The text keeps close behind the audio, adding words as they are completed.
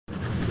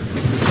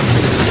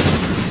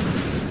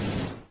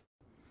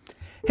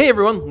Hey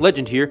everyone,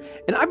 Legend here,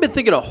 and I've been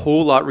thinking a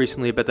whole lot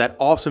recently about that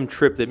awesome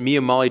trip that me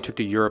and Molly took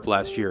to Europe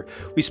last year.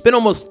 We spent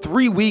almost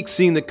 3 weeks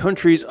seeing the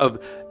countries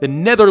of the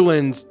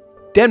Netherlands,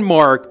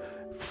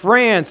 Denmark,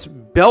 France,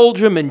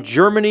 Belgium, and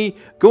Germany,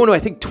 going to I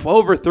think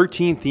 12 or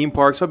 13 theme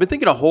parks, so I've been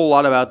thinking a whole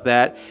lot about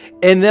that.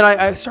 And then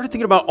I started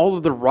thinking about all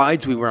of the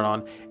rides we went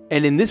on,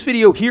 and in this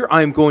video here,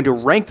 I'm going to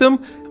rank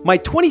them, my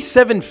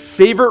 27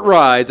 favorite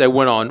rides I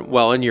went on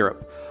while in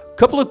Europe.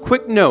 Couple of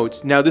quick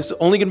notes. Now, this is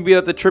only going to be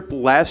about the trip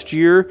last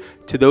year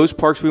to those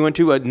parks we went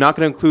to. I'm not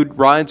going to include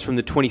rides from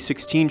the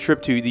 2016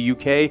 trip to the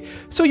UK,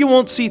 so you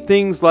won't see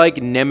things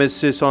like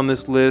Nemesis on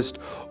this list,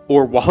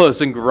 or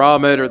Wallace and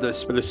Gromit, or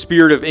the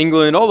Spirit of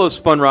England, all those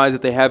fun rides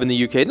that they have in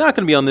the UK. Not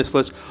going to be on this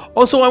list.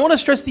 Also, I want to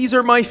stress these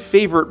are my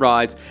favorite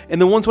rides,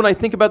 and the ones when I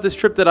think about this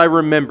trip that I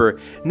remember.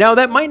 Now,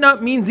 that might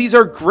not mean these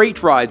are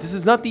great rides. This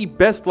is not the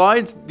best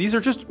rides. These are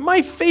just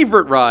my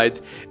favorite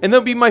rides, and they'll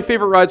be my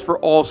favorite rides for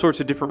all sorts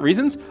of different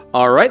reasons.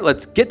 All right,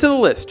 let's get to the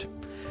list.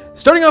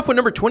 Starting off with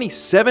number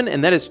 27,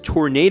 and that is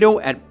Tornado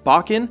at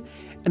Bakken.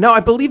 And now,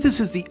 I believe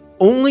this is the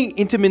only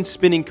Intamin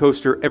spinning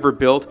coaster ever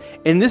built,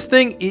 and this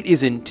thing, it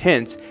is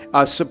intense,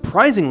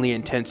 surprisingly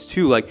intense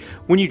too. Like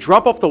when you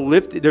drop off the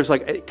lift, there's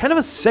like kind of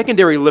a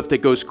secondary lift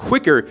that goes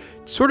quicker,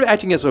 sort of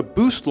acting as a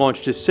boost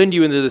launch to send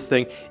you into this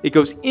thing. It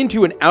goes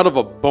into and out of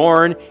a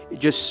barn. It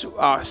just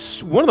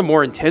one of the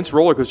more intense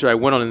roller coasters I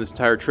went on in this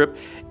entire trip,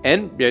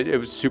 and it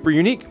was super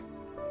unique.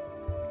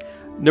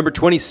 Number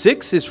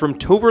 26 is from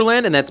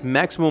Toverland, and that's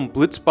Maximum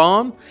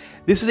Blitzbahn.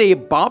 This is a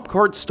Bob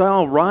Cart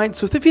style ride.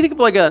 So if you think of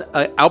like an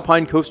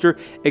Alpine coaster,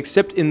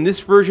 except in this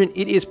version,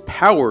 it is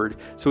powered.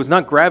 So it's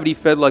not gravity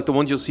fed like the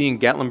ones you'll see in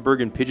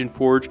Gatlinburg and Pigeon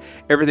Forge.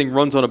 Everything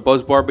runs on a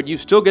buzz bar, but you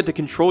still get to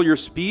control your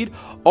speed.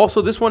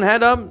 Also, this one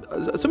had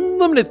some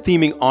limited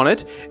theming on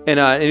it and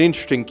an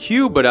interesting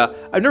queue, but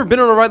I've never been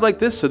on a ride like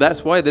this, so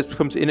that's why this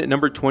comes in at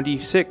number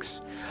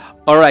 26.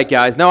 All right,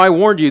 guys. Now, I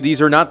warned you,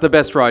 these are not the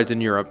best rides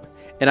in Europe.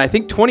 And I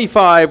think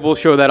 25 will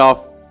show that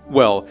off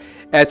well.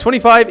 At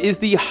 25 is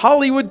the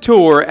Hollywood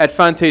Tour at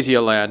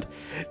Phantasialand.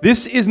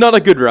 This is not a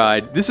good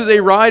ride. This is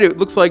a ride, it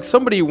looks like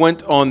somebody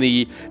went on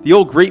the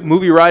old great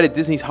movie ride at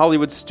Disney's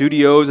Hollywood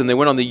Studios, and they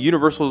went on the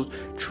Universal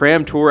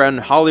Tram Tour out in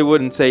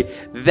Hollywood and say,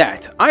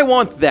 I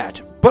want that,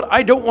 but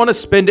I don't want to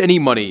spend any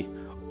money.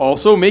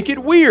 Also, make it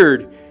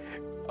weird.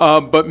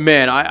 But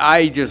man,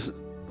 I just...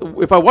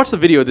 If I watch the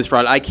video of this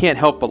ride, I can't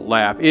help but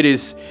laugh. It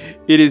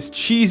is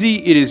cheesy.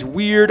 It is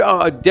weird.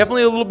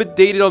 Definitely a little bit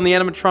dated on the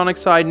animatronic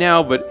side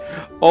now, but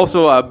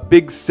also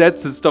big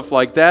sets and stuff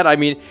like that. I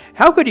mean,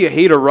 how could you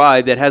hate a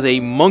ride that has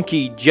a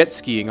monkey jet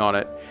skiing on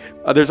it?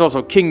 There's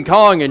also King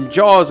Kong and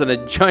Jaws and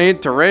a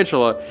giant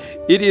tarantula.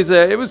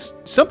 It was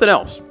something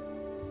else.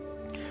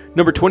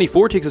 Number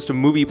 24 takes us to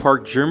Movie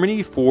Park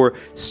Germany for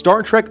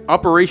Star Trek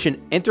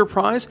Operation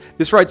Enterprise.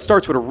 This ride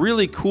starts with a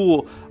really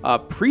cool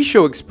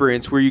pre-show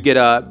experience where you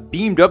get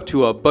beamed up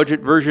to a budget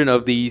version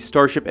of the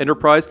Starship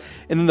Enterprise,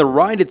 and then the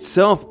ride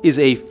itself is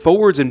a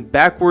forwards and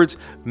backwards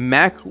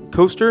Mac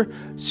coaster.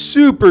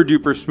 Super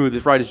duper smooth.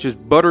 This ride is just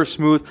butter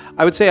smooth.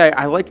 I would say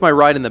I liked my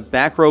ride in the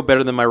back row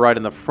better than my ride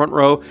in the front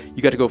row.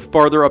 You got to go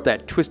farther up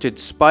that twisted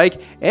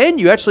spike, and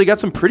you actually got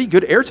some pretty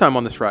good airtime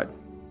on this ride.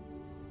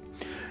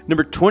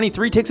 Number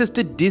 23 takes us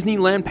to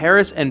Disneyland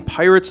Paris and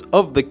Pirates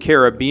of the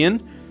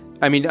Caribbean.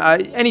 I mean,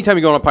 anytime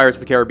you go on a Pirates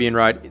of the Caribbean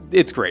ride,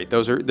 it's great.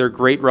 They're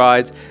great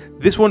rides.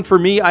 This one for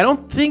me, I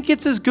don't think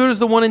it's as good as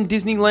the one in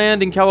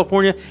Disneyland in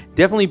California.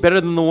 Definitely better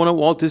than the one at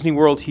Walt Disney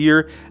World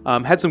here.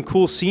 Had some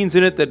cool scenes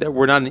in it that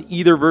were not in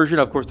either version.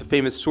 Of course, the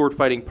famous sword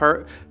fighting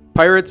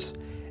pirates,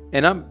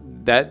 and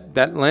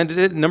that landed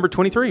at number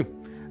 23.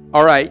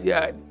 All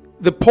right.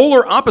 The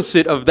polar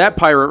opposite of that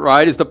pirate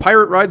ride is the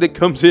pirate ride that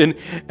comes in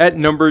at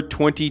number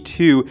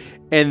 22.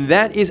 And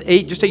that is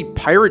just a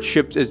pirate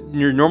ship, as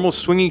your normal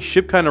swinging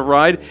ship kind of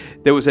ride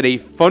that was at a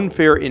fun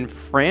fair in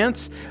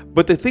France.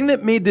 But the thing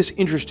that made this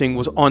interesting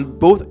was on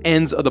both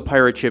ends of the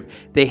pirate ship,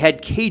 they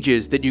had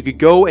cages that you could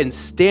go and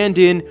stand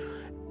in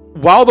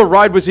while the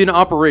ride was in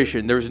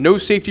operation. There was no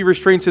safety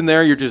restraints in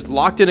there. You're just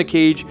locked in a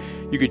cage.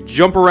 You could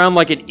jump around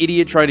like an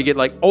idiot trying to get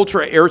like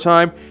ultra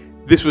airtime.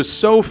 This was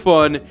so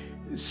fun.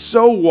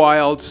 So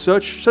wild,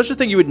 such a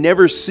thing you would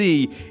never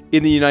see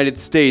in the United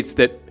States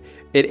that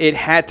it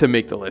had to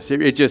make the list.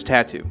 It just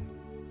had to.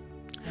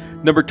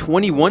 Number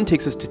 21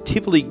 takes us to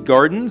Tivoli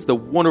Gardens, the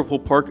wonderful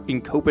park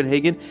in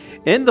Copenhagen,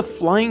 and the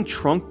Flying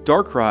Trunk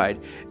Dark Ride.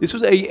 This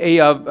was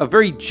a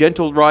very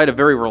gentle ride, a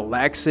very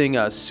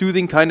relaxing,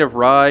 soothing kind of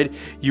ride.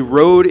 You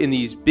rode in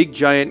these big,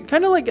 giant,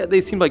 kind of like,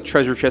 they seemed like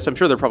treasure chests. I'm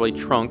sure they're probably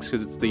trunks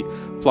because it's the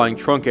flying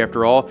trunk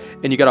after all.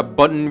 And you got a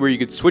button where you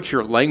could switch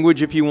your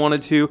language if you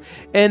wanted to.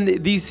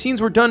 And these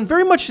scenes were done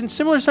very much in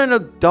similar kind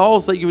of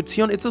dolls that you would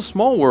see on It's a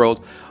Small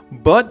World.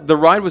 But the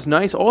ride was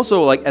nice.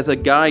 Also, like as a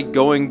guy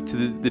going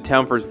to the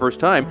town for his first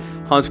time,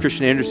 Hans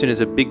Christian Andersen is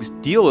a big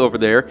deal over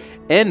there.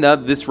 And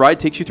this ride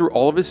takes you through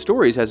all of his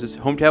stories, as his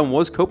hometown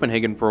was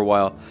Copenhagen for a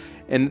while.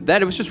 and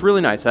that it was just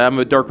really nice. I'm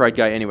a dark ride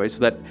guy anyway,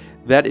 so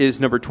that is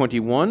number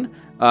 21.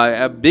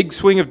 A big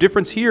swing of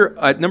difference here.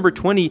 At number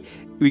 20,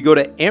 we go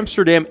to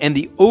Amsterdam and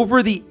the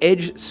Over the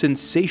Edge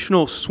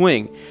Sensational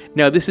Swing.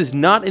 Now, this is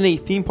not in a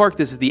theme park.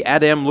 This is the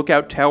Adam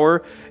Lookout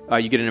Tower.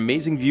 You get an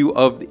amazing view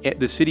of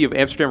the city of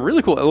Amsterdam.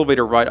 Really cool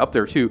elevator ride up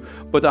there, too.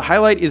 But the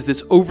highlight is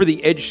this Over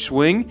the Edge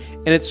swing,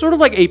 and it's sort of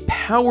like a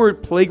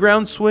powered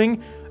playground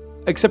swing,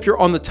 except you're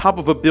on the top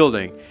of a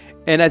building.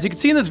 And as you can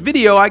see in this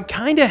video, I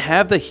kind of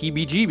have the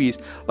heebie-jeebies.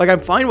 Like,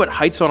 I'm fine with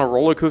heights on a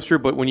roller coaster,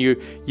 but when you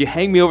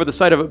hang me over the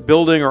side of a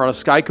building or on a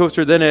sky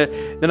coaster,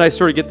 then I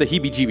sort of get the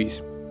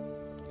heebie-jeebies.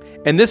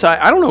 And this,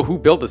 I don't know who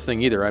built this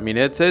thing either. I mean,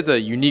 it's a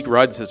unique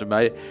ride system.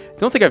 I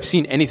don't think I've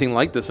seen anything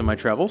like this in my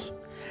travels.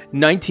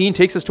 19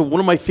 takes us to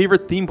one of my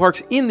favorite theme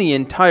parks in the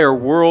entire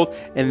world,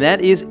 and that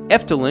is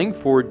Efteling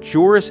for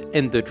Joris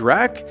and the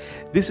Draak.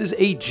 This is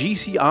a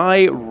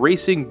GCI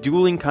racing,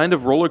 dueling kind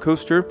of roller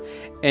coaster,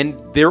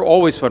 and they're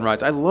always fun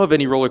rides. I love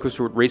any roller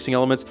coaster with racing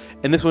elements,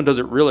 and this one does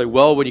it really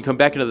well. When you come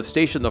back into the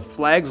station, the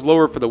flag's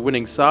lower for the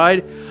winning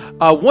side.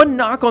 One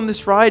knock on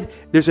this ride,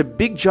 there's a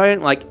big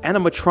giant like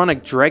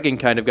animatronic dragon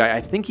kind of guy.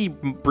 I think he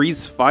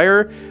breathes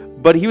fire,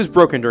 but he was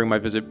broken during my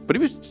visit, but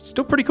he was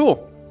still pretty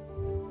cool.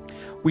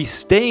 We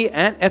stay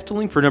at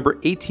Efteling for number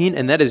 18,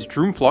 and that is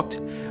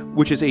Droomvlucht,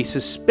 which is a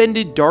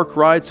suspended dark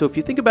ride. So if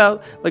you think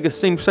about like the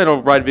same kind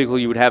of ride vehicle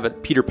you would have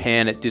at Peter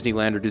Pan at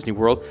Disneyland or Disney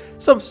World,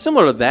 something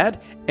similar to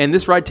that. And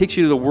this ride takes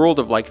you to the world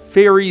of like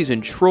fairies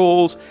and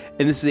trolls.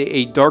 And this is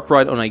a dark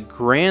ride on a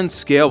grand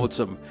scale with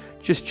some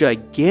just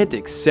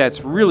gigantic sets.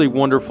 Really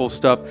wonderful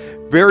stuff.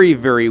 Very,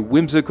 very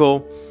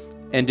whimsical.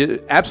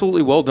 And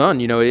absolutely well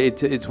done. You know,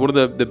 it's one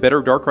of the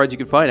better dark rides you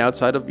can find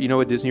outside of, you know,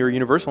 a Disney or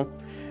Universal.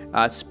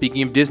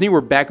 Speaking of Disney,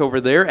 we're back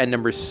over there at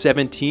number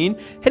 17,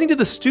 heading to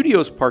the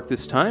Studios Park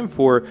this time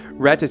for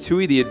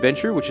Ratatouille the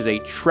Adventure, which is a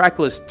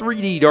trackless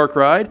 3D dark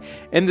ride,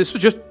 and this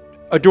was just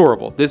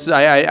adorable.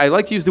 I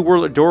like to use the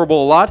word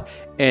adorable a lot,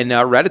 and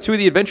Ratatouille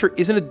the Adventure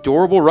is an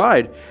adorable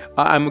ride.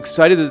 I'm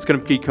excited that it's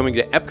going to be coming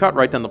to Epcot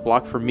right down the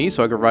block from me,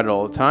 so I can ride it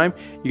all the time.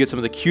 You get some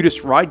of the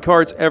cutest ride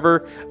cards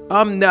ever.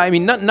 I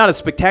mean, not a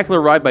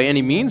spectacular ride by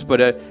any means,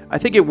 but I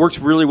think it works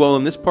really well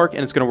in this park,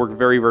 and it's going to work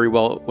very, very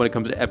well when it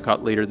comes to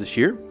Epcot later this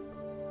year.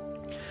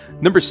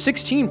 Number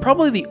 16,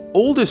 probably the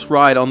oldest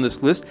ride on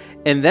this list,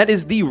 and that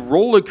is the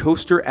roller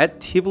coaster at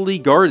Tivoli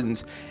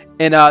Gardens.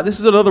 And this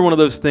is another one of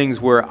those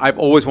things where I've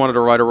always wanted to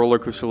ride a roller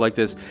coaster like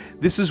this.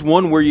 This is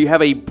one where you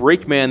have a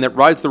brakeman that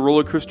rides the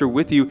roller coaster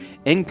with you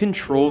and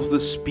controls the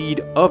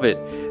speed of it.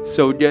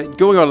 So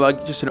going on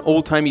like just an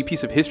old-timey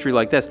piece of history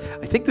like this,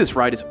 I think this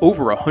ride is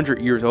over 100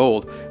 years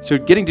old. So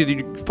getting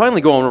to finally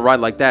go on a ride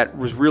like that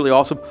was really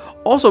awesome.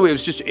 Also,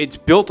 it's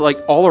built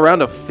like all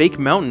around a fake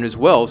mountain as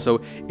well.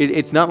 So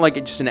it's not like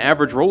it's just an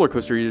average roller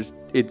coaster.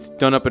 It's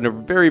done up in a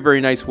very,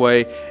 very nice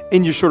way,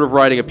 and you're sort of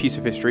riding a piece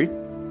of history.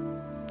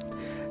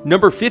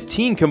 Number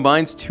 15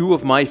 combines two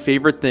of my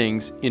favorite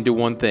things into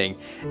one thing,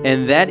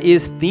 and that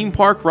is theme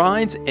park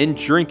rides and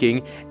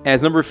drinking,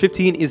 as number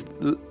 15 is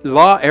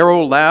La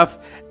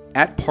Aérolave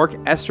at Parc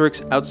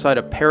Astérix outside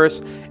of Paris,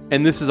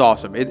 and this is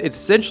awesome. It's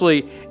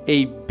essentially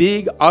a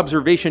big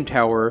observation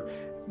tower,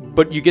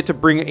 but you get to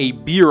bring a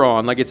beer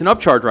on. Like, it's an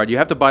upcharge ride. You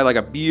have to buy like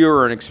a beer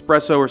or an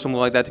espresso or something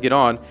like that to get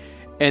on.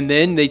 And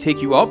then they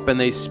take you up and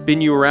they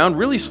spin you around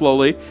really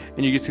slowly,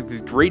 and you get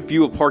this great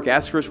view of Parc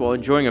Astérix while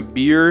enjoying a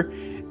beer.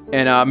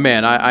 And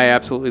man, I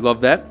absolutely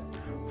love that.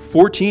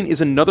 14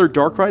 is another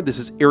dark ride. This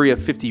is Area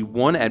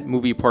 51 at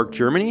Movie Park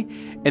Germany.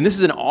 And this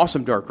is an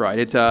awesome dark ride.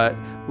 It's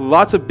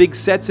lots of big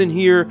sets in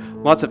here,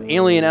 lots of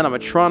alien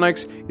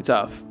animatronics. It's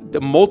a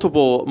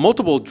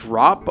multiple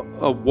drop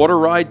water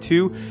ride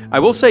too. I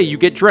will say you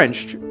get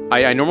drenched.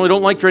 I normally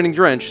don't like getting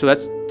drenched, so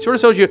that's sort of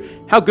tells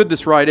you how good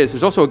this ride is.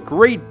 There's also a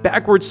great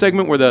backward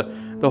segment where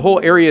the whole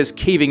area is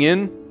caving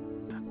in.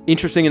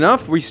 Interesting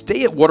enough, we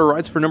stay at water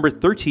rides for number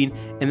 13,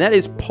 and that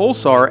is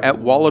Pulsar at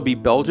Walibi,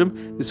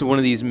 Belgium. This is one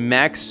of these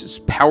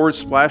max powered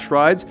splash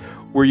rides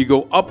where you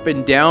go up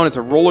and down. It's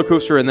a roller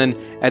coaster, and then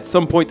at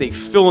some point they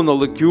fill in the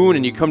lagoon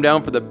and you come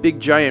down for the big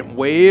giant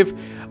wave.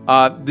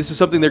 This is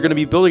something they're going to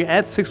be building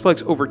at Six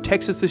Flags Over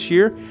Texas this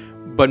year.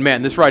 But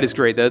man, this ride is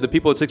great. The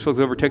people at Six Flags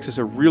Over Texas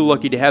are real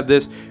lucky to have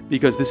this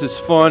because this is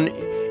fun.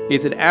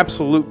 It's an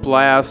absolute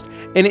blast,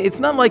 and it's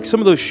not like some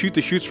of those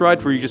shoot-the-chutes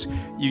rides where you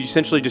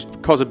essentially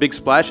just cause a big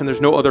splash and there's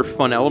no other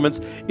fun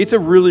elements. It's a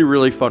really,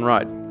 really fun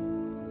ride.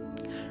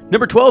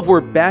 Number 12,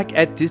 we're back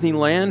at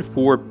Disneyland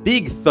for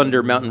Big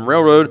Thunder Mountain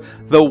Railroad,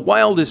 the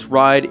wildest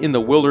ride in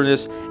the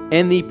wilderness,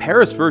 and the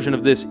Paris version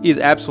of this is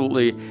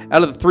absolutely,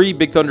 out of the three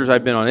Big Thunders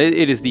I've been on,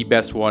 it is the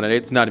best one, and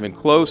it's not even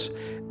close.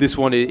 This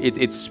one,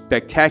 it's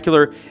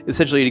spectacular.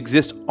 Essentially, it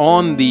exists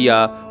on the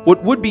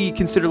what would be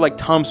considered like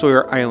Tom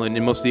Sawyer Island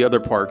in most of the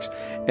other parks.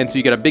 And so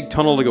you got a big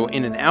tunnel to go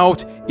in and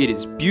out. It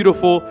is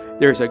beautiful.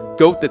 There's a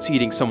goat that's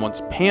eating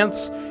someone's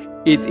pants.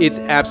 It's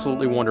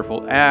absolutely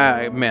wonderful.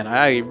 Man,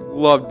 I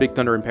love Big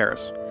Thunder in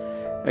Paris.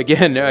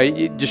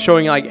 Again, just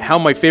showing like how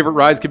my favorite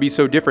rides could be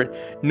so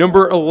different.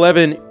 Number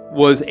 11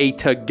 was a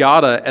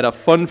Tagada at a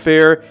fun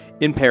fair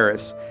in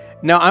Paris.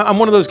 Now, I'm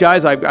one of those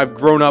guys, I've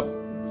grown up,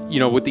 you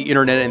know, with the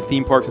internet and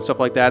theme parks and stuff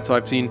like that, so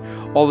I've seen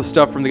all the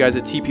stuff from the guys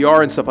at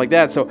TPR and stuff like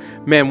that. So,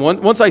 man,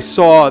 once I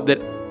saw that,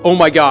 oh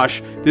my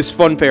gosh, this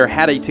fun fair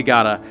had a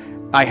Tagada,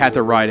 I had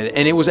to ride it.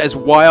 And it was as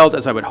wild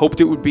as I would hoped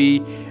it would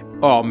be.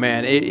 Oh,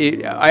 man,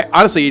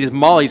 honestly, it is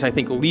Molly's, I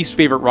think, least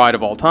favorite ride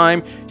of all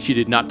time. She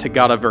did not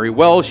Tagada very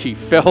well. She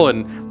fell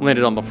and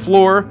landed on the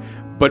floor.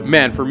 But,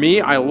 man, for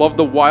me, I love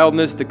the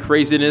wildness, the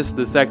craziness,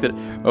 the fact that,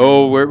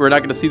 oh, we're not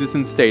going to see this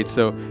in the States.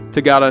 So,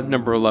 Tagada,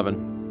 number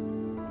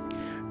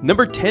 11.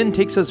 Number 10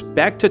 takes us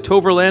back to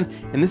Toverland,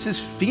 and this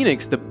is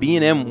Phoenix, the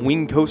B&M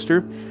Wing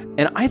Coaster.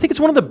 And I think it's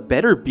one of the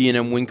better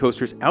B&M wing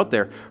coasters out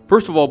there.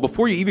 First of all,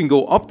 before you even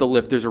go up the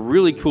lift, there's a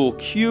really cool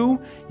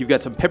queue. You've got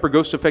some Pepper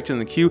Ghost effect in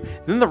the queue.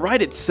 Then the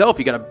ride itself,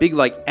 you got a big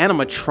like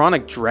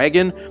animatronic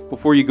dragon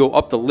before you go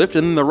up the lift.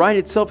 And then the ride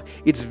itself,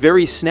 it's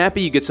very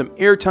snappy. You get some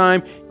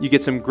airtime. You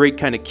get some great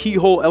kind of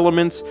keyhole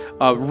elements.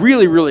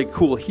 Really, really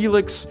cool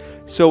helix.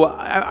 So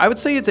I would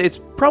say it's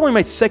probably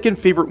my second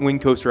favorite wing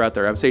coaster out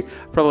there. I would say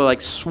probably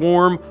like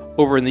Swarm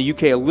over in the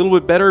UK a little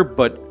bit better,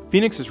 but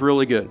Phoenix is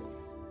really good.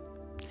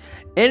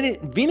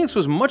 And Phoenix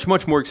was much,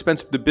 much more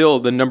expensive to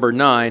build than number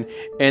 9,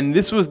 and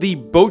this was the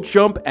boat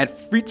jump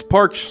at Fritz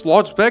Park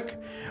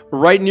Schlossbeck,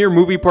 right near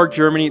Movie Park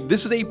Germany.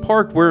 This is a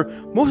park where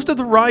most of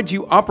the rides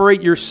you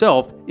operate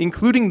yourself,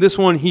 including this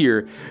one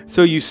here.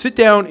 So you sit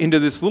down into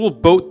this little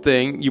boat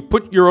thing, you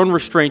put your own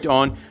restraint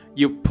on,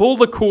 you pull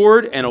the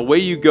cord, and away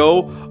you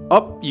go.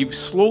 Up, you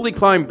slowly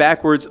climb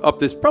backwards up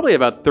this probably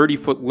about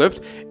 30-foot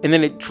lift, and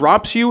then it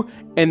drops you,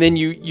 and then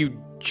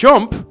you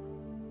jump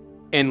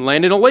and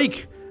land in a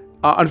lake.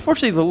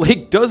 Unfortunately, the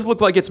lake does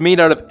look like it's made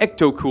out of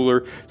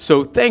ecto-cooler,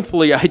 so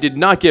thankfully I did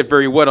not get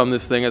very wet on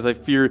this thing, as I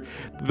feared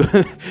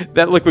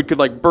that liquid could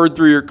like burn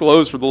through your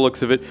clothes for the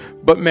looks of it.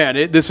 But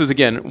man, this was,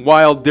 again,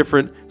 wild,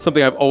 different,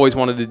 something I've always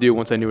wanted to do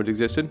once I knew it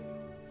existed.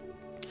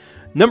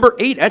 Number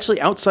 8, actually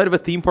outside of a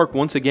theme park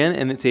once again,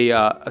 and it's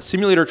a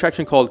simulator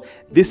attraction called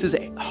This is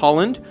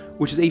Holland,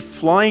 which is a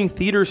flying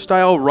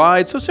theater-style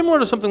ride, so similar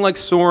to something like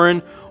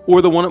Soarin'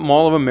 or the one at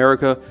Mall of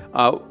America.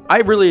 I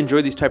really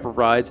enjoy these type of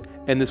rides,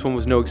 and this one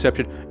was no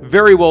exception.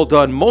 Very well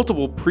done,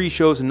 multiple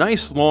pre-shows,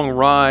 nice long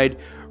ride,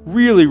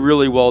 really,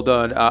 really well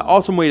done.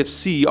 Awesome way to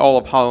see all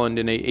of Holland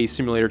in a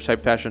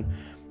simulator-type fashion.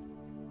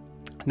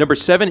 Number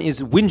 7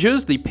 is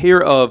Winjas, the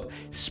pair of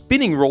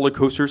spinning roller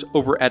coasters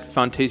over at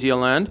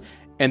Phantasialand.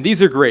 And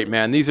these are great,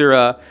 man. This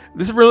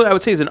is really, I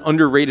would say, is an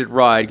underrated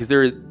ride,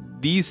 because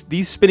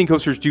these spinning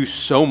coasters do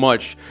so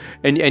much,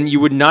 and you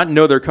would not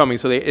know they're coming.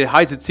 So it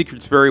hides its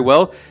secrets very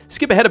well.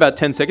 Skip ahead about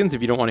 10 seconds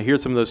if you don't want to hear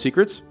some of those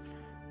secrets,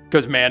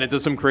 because man, it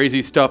does some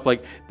crazy stuff.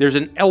 Like there's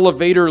an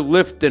elevator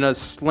lift and a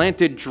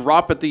slanted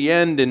drop at the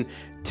end, and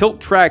tilt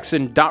tracks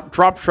and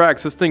drop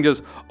tracks. This thing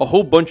does a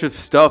whole bunch of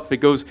stuff. It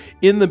goes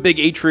in the big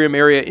atrium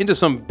area into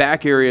some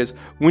back areas.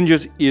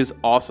 Winjas is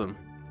awesome.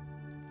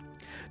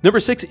 Number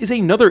 6 is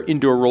another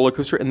indoor roller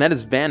coaster, and that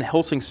is Van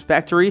Helsing's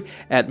Factory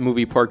at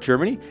Movie Park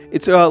Germany.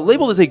 It's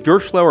labeled as a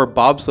Gerschlauer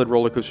bobsled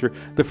roller coaster.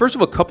 The first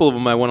of a couple of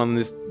them I went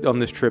on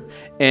this trip,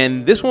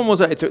 and this one was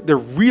they're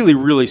really,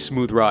 really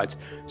smooth rides,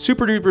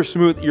 super duper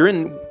smooth. You're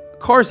in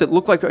cars that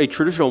look like a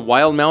traditional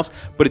Wild Mouse,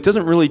 but it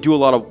doesn't really do a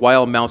lot of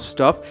Wild Mouse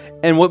stuff.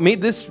 And what made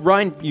this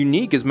ride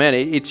unique is, man,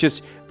 it's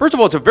just, first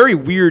of all, it's a very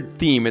weird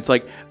theme. It's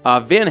like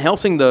Van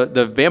Helsing,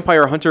 the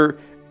vampire hunter,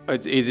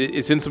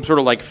 is in some sort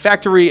of like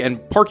factory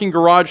and parking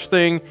garage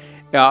thing.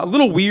 A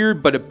little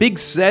weird, but big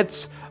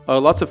sets,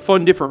 lots of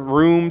fun different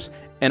rooms.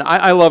 And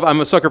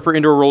I'm a sucker for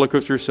indoor roller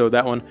coasters, so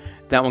that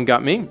one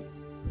got me.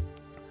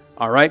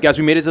 All right, guys,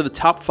 we made it to the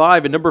top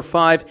 5, and number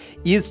 5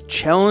 is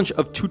Challenge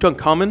of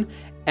Tutankhamun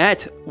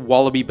at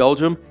Walibi,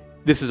 Belgium.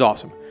 This is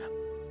awesome.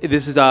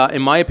 This is,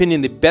 in my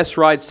opinion, the best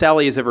ride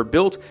Sally has ever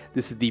built.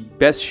 This is the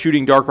best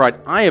shooting dark ride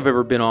I have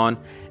ever been on,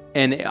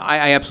 and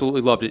I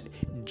absolutely loved it.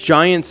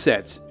 Giant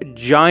sets,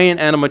 giant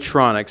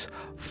animatronics,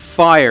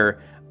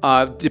 fire.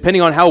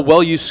 Depending on how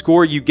well you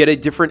score, you get a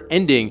different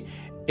ending.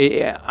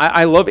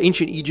 I love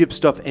ancient Egypt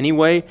stuff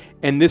anyway,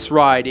 and this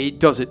ride, it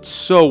does it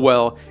so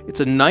well. It's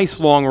a nice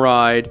long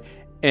ride,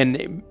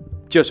 and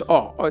just,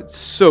 it's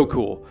so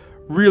cool.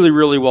 Really,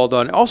 really well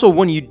done. Also,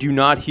 one you do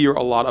not hear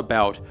a lot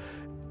about,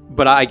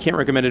 but I can't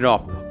recommend it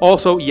enough.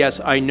 Also, yes,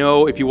 I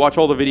know if you watch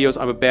all the videos,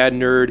 I'm a bad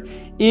nerd.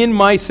 In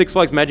my Six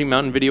Flags Magic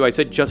Mountain video, I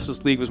said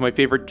Justice League was my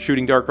favorite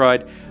shooting dark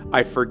ride.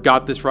 I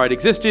forgot this ride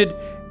existed.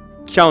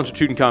 Challenge of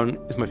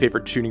Tutankhamun is my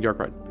favorite shooting dark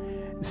ride.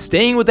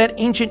 Staying with that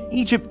ancient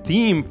Egypt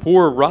theme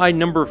for ride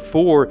number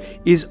 4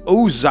 is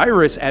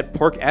Osiris at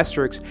Park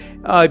Asterix,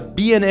 a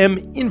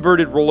B&M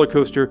inverted roller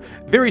coaster,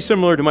 very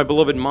similar to my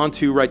beloved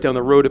Montu right down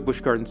the road at Busch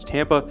Gardens,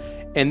 Tampa.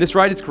 And this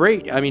ride is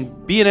great. I mean,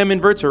 B&M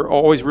inverts are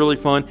always really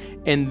fun,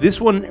 and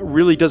this one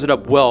really does it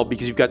up well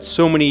because you've got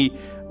so many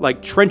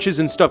like trenches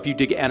and stuff you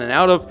dig in and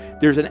out of.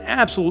 There's an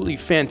absolutely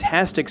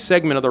fantastic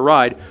segment of the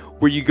ride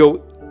where you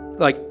go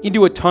like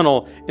into a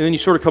tunnel and then you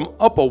sort of come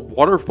up a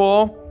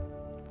waterfall.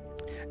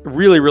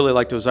 Really, really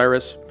liked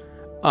Osiris.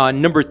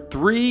 Number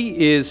 3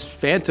 is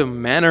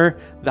Phantom Manor,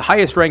 the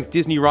highest ranked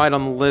Disney ride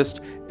on the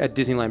list at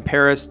Disneyland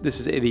Paris. This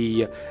is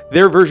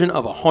their version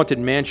of a haunted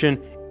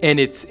mansion, and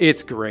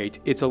it's great.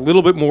 It's a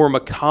little bit more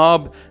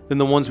macabre than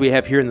the ones we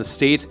have here in the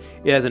States.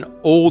 It has an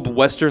old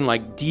Western,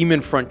 like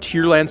demon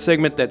frontierland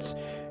segment that's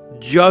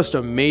just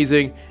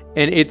amazing,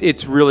 and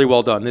it's really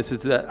well done. This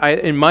is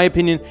in my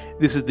opinion,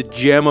 this is the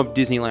gem of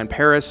Disneyland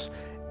Paris,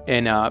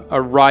 and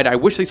a ride I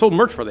wish they sold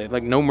merch for. They had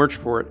like no merch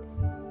for it.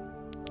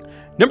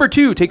 Number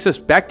 2 takes us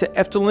back to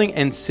Efteling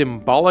and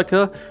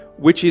Symbolica,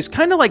 which is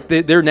kind of like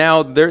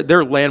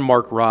their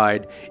landmark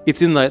ride.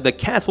 It's in the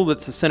castle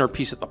that's the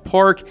centerpiece of the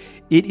park.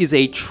 It is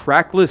a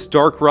trackless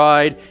dark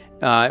ride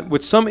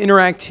with some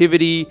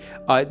interactivity.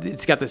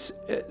 It's got this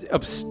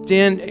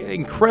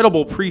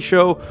incredible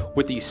pre-show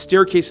with these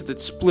staircases that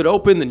split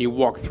open, then you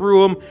walk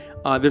through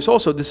them. This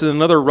is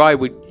another ride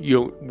with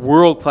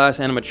world-class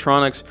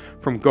animatronics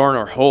from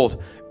Garner Holt.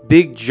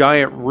 Big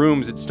giant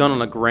rooms. It's done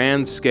on a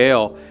grand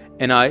scale.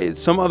 And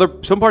some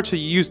parts that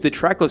you use the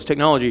trackless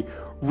technology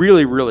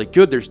really, really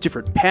good. There's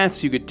different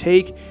paths you could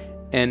take,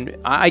 and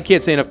I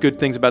can't say enough good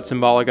things about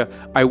Symbolica.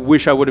 I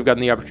wish I would have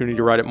gotten the opportunity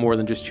to ride it more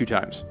than just 2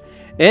 times.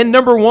 And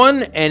number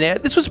 1,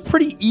 and this was a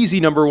pretty easy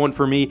number 1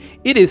 for me,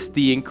 it is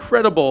the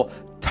incredible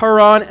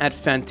Taron at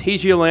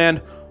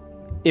Phantasialand.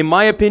 In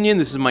my opinion,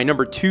 this is my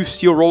number 2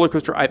 steel roller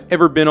coaster I've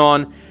ever been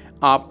on.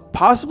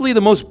 Possibly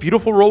the most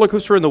beautiful roller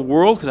coaster in the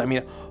world, because I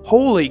mean,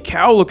 holy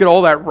cow, look at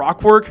all that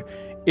rock work.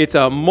 It's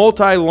a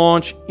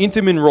multi-launch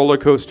Intamin roller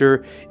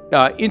coaster,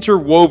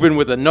 interwoven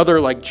with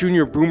another like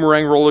Junior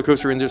Boomerang roller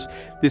coaster, and there's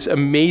this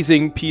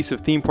amazing piece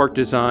of theme park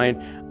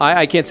design.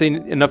 I can't say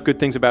enough good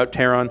things about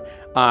Taron.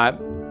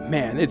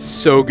 Man, it's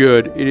so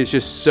good. It is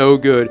just so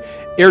good.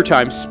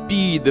 Airtime,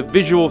 speed, the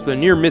visuals, the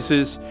near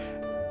misses.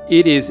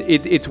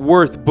 It's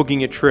worth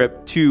booking a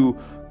trip to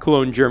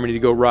Cologne, Germany to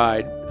go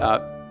ride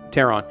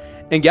Taron.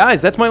 And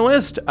guys, that's my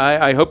list.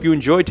 I hope you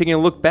enjoyed taking a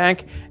look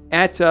back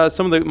at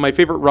some of my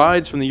favorite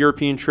rides from the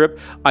European trip.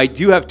 I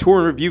do have tour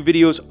and review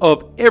videos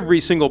of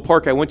every single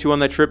park I went to on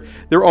that trip.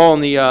 They're all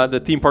on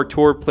the theme park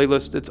tour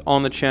playlist that's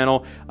on the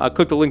channel.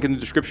 Click the link in the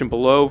description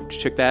below to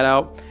check that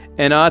out.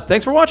 And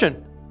thanks for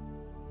watching.